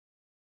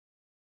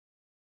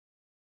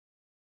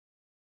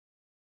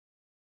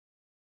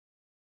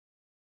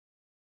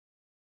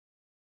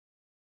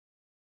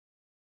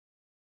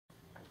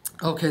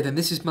Okay, then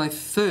this is my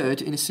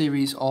third in a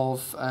series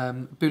of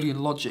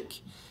Boolean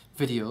logic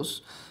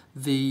videos.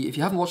 If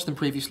you haven't watched them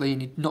previously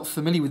and you're not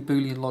familiar with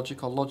Boolean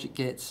logic or logic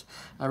gates,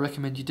 I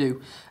recommend you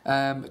do,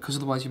 because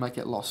otherwise you might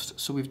get lost.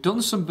 So we've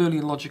done some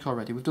Boolean logic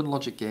already, we've done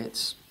logic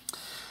gates.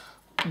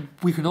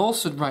 We can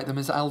also write them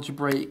as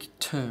algebraic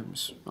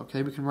terms,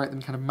 okay? We can write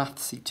them kind of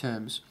mathsy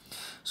terms.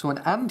 So an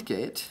AND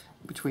gate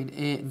between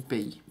A and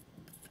B,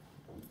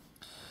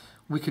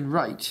 we can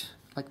write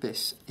like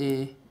this,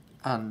 A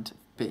and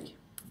B.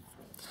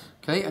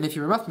 Okay, and if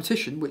you're a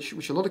mathematician,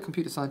 which a lot of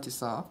computer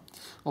scientists are,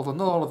 although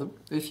not all of them,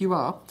 if you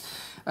are,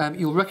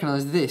 you'll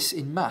recognise this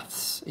in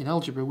maths, in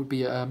algebra, would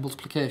be a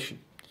multiplication.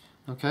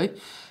 Okay,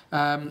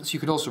 so you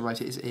could also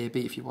write it as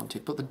AB if you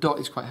wanted, but the dot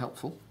is quite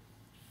helpful.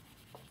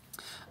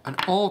 An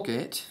OR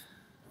gate,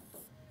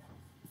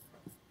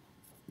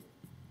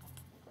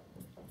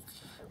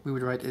 we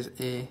would write as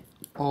A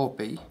or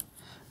B,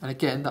 and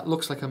again, that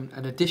looks like an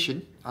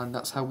addition, and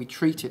that's how we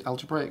treat it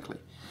algebraically.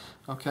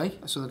 Okay,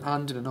 so an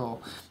AND and an OR.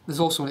 There's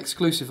also an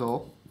exclusive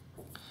OR,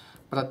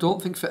 but I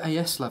don't think for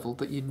AS level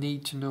that you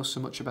need to know so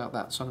much about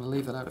that, so I'm going to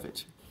leave that out of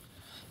it.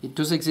 It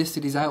does exist,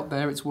 it is out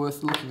there, it's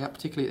worth looking at,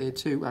 particularly at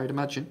A2, I would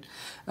imagine.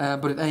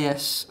 But at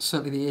AS,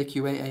 certainly the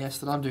AQA AS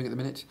that I'm doing at the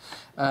minute,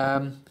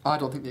 I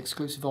don't think the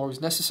exclusive OR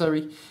is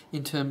necessary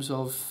in terms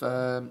of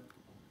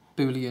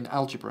Boolean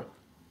algebra.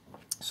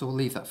 So we'll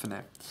leave that for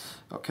now.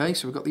 Okay,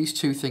 so we've got these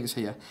two things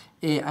here,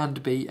 A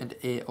and B and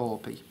A or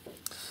B.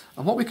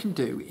 And what we can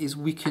do is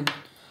we can,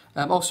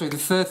 the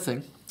third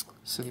thing,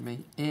 silly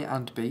me, A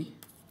and B,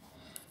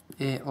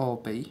 A or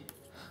B.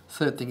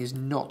 Third thing is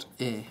not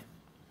A.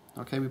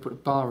 Okay, we put a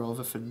bar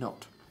over for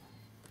not.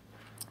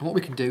 And what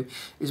we can do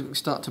is we can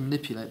start to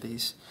manipulate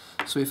these.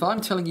 So if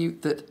I'm telling you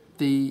that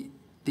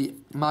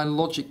my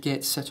logic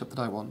gate setup that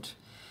I want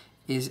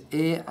is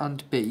A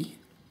and B,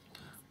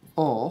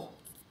 or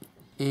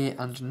A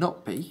and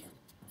not B,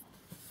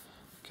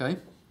 okay,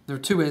 there are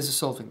two ways of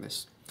solving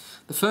this.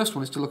 The first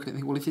one is to look at it and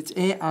think, well, if it's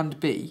A and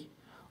B,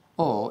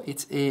 or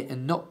it's A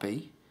and not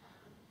B,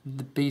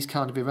 the B's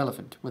can't be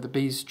irrelevant. Whether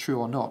B's true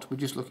or not, we're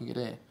just looking at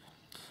A.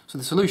 So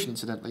the solution,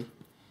 incidentally,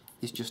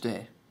 is just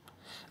A.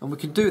 And we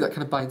can do that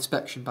kind of by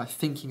inspection, by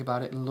thinking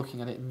about it and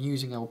looking at it and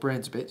using our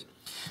brains a bit.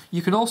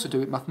 You can also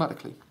do it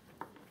mathematically.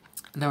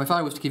 Now, if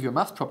I was to give you a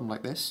math problem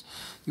like this,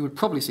 you would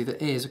probably see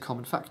that A is a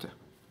common factor.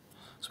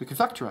 So we can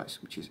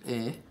factorise, which is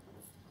A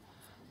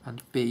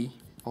and B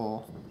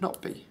or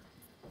not B.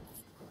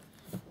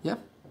 Yeah?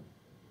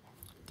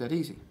 Dead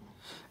easy.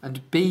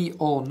 And B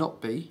or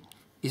not B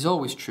is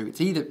always true. It's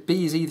either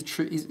B is either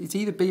true, it's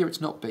either B or it's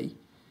not B.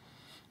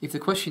 If the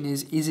question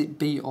is it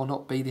B or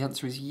not B, the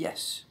answer is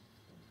yes.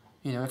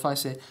 You know, if I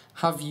say,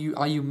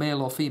 are you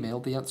male or female,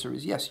 the answer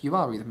is yes, you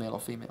are either male or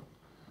female.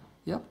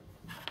 Yeah?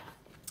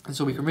 And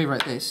so we can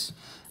rewrite this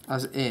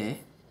as A,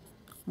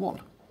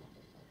 1.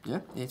 Yeah?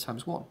 A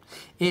times 1.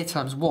 A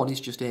times 1 is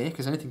just A,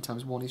 because anything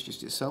times 1 is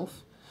just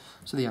itself.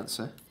 So the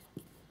answer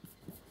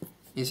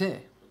is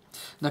A.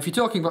 Now, if you're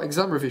talking about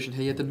exam revision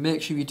here, then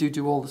make sure you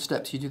do all the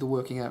steps, you do the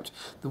working out.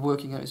 The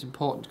working out is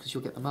important because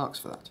you'll get the marks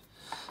for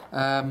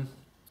that.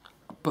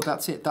 But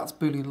that's it, that's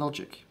Boolean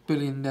logic,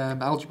 Boolean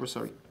algebra,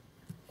 sorry.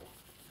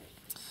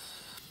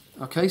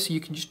 Okay, so you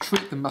can just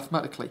treat them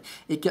mathematically.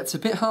 It gets a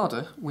bit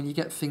harder when you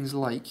get things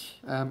like,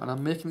 and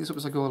I'm making this up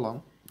as I go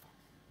along,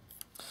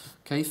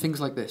 okay, things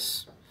like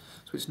this.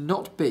 So it's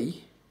not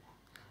B,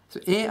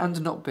 so A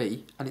and not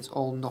B, and it's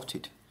all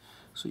knotted.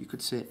 So you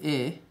could say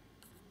A,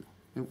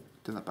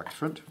 do that back to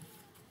front,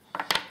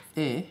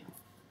 A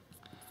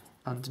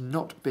and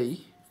not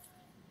B,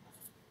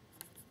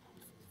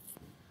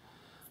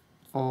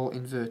 all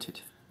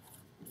inverted.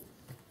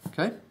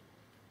 Okay?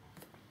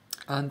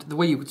 And the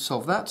way you would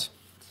solve that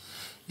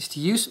is to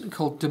use something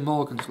called De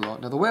Morgan's law.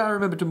 Now, the way I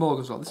remember De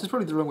Morgan's law, this is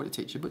probably the wrong way to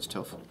teach you, but it's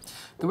tough.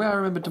 The way I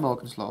remember De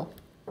Morgan's law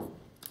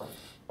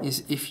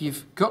is if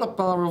you've got a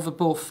bar over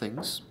both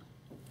things,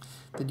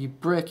 then you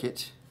break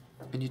it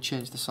and you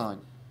change the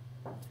sign.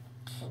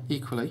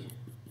 Equally,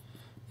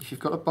 if you've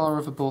got a bar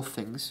over both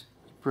things,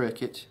 you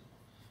break it,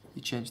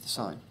 you change the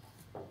sign.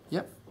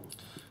 Yep.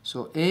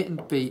 So A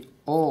and B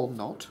all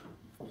not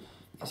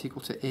is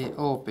equal to A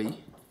or B,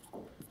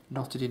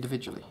 knotted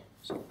individually.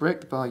 So you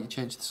break the bar, you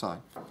change the sign.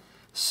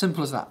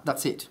 Simple as that,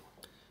 that's it.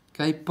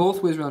 Okay,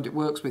 both ways around it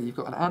works, whether you've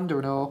got an AND or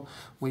an OR,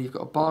 whether you've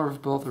got a bar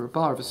of both or a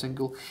bar of a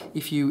single.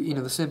 If you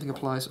know, the same thing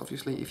applies,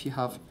 obviously, if you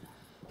have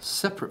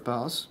separate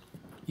bars,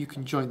 you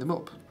can join them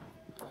up,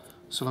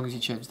 so long as you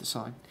change the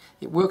sign.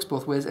 It works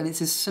both ways, and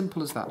it's as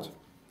simple as that.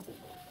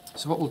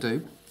 So what we'll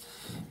do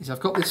is I've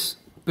got this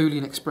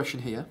Boolean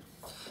expression here,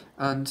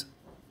 and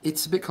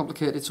it's a bit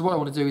complicated, so what I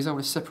want to do is I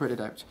want to separate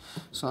it out.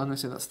 So I'm going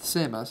to say that's the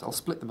same as, I'll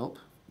split them up,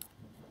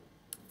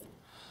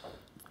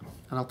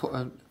 and I'll put,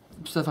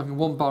 instead of having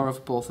one bar over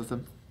both of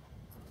them,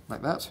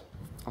 like that,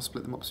 I'll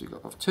split them up so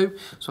you've got 2.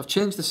 So I've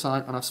changed the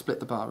sign and I've split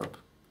the bar up.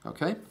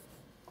 Okay? And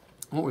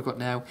what we've got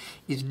now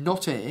is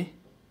not A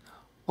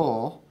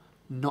or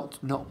not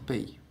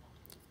B.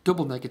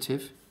 Double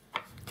negative,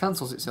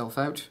 cancels itself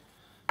out,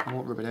 I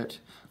won't rub it out,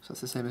 so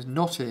that's the same as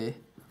not A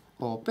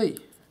or B.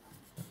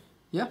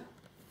 Yeah?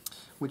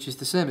 which is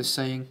the same as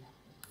saying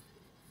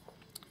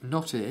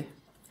not A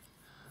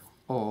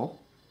or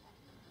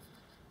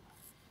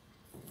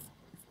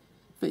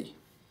B.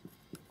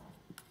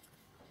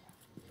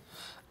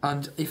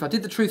 And if I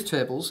did the truth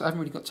tables, I haven't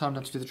really got time now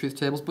to do the truth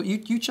tables, but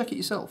you check it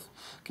yourself.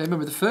 Okay,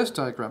 remember the first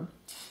diagram,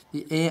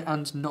 the A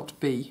and not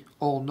B,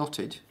 all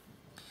knotted,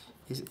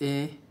 is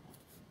A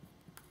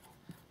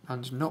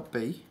and not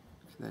B,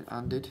 then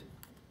anded,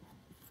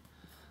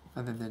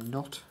 and then they're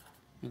not,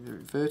 and they're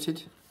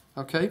inverted.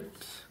 Okay,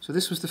 so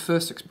this was the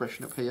first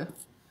expression up here.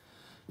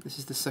 This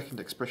is the second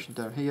expression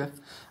down here.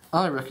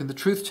 I reckon the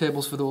truth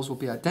tables for those will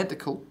be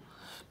identical,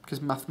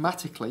 because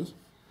mathematically,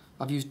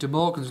 I've used De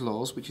Morgan's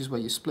laws, which is where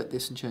you split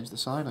this and change the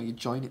sign, or you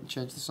join it and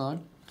change the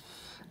sign.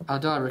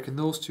 And I reckon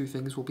those two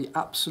things will be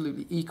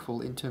absolutely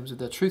equal in terms of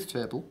their truth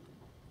table.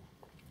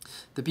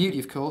 The beauty,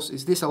 of course,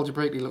 is this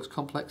algebraically looks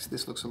complex,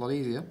 this looks a lot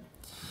easier.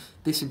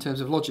 This, in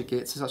terms of logic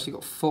gates, has actually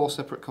got 4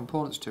 separate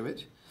components to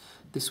it.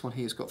 This one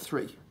here has got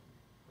 3.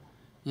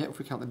 Yeah, if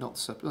we count the not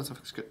separate,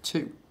 it's got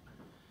 2.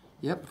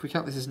 Yep, if we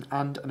count this as an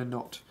and a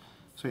not.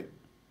 Sorry,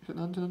 is it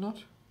an and a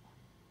not?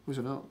 Was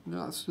it not?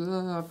 No, that's,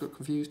 I've got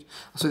confused.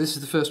 So this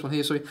is the first one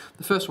here. Sorry,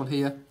 the first one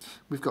here,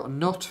 we've got a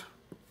not,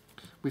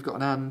 we've got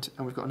an and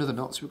we've got another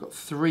not. So we've got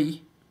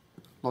 3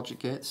 logic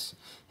gates.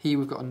 Here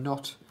we've got a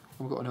not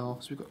and we've got an or.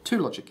 So we've got 2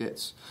 logic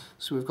gates.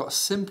 So we've got a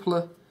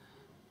simpler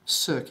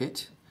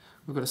circuit.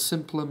 We've got a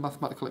simpler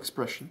mathematical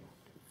expression.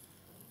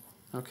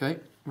 Okay,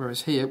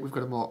 whereas here we've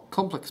got a more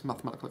complex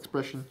mathematical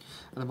expression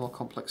and a more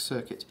complex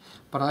circuit.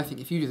 But I think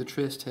if you do the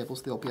trace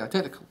tables, they'll be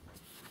identical.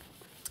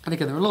 And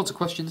again, there are loads of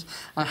questions.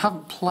 I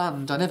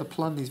never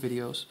planned these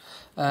videos,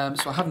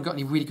 so I haven't got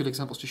any really good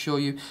examples to show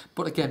you.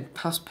 But again,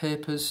 past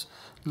papers,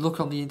 look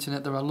on the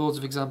internet, there are loads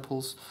of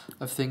examples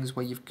of things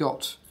where you've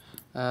got,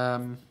 I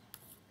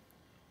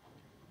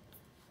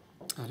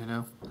don't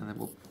know, and then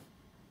we'll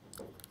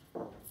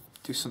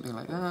do something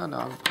like that. No,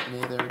 I'll put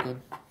an A there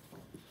again.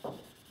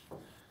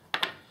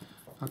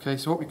 Okay,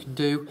 so what we can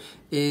do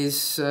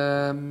is,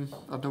 I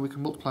don't know, we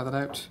can multiply that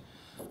out.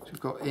 So we've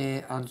got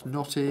A and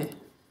not A,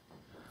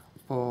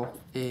 or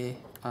A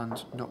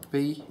and not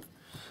B.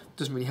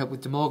 Doesn't really help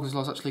with De Morgan's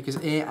laws actually, because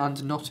A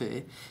and not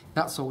A,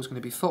 that's always going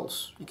to be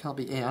false. You can't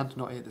be A and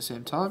not A at the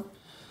same time.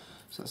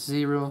 So that's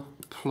 0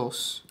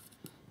 plus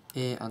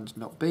A and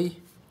not B,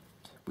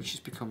 which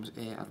just becomes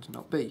A and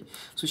not B.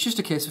 So it's just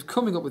a case of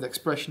coming up with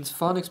expressions,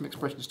 finding some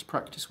expressions to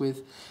practice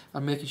with,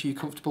 and making sure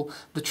you're comfortable.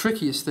 The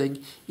trickiest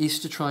thing is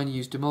to try and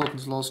use De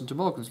Morgan's laws, and De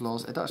Morgan's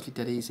laws are actually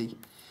dead easy.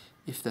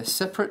 If they're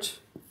separate,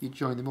 you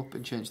join them up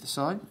and change the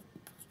sign.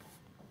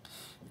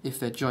 If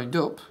they're joined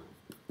up,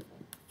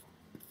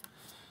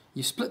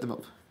 you split them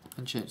up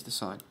and change the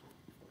sign.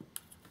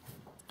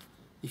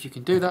 If you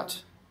can do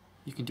that,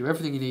 you can do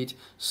everything you need,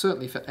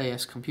 certainly for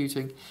AS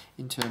computing,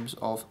 in terms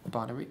of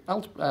Boolean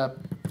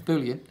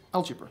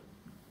algebra.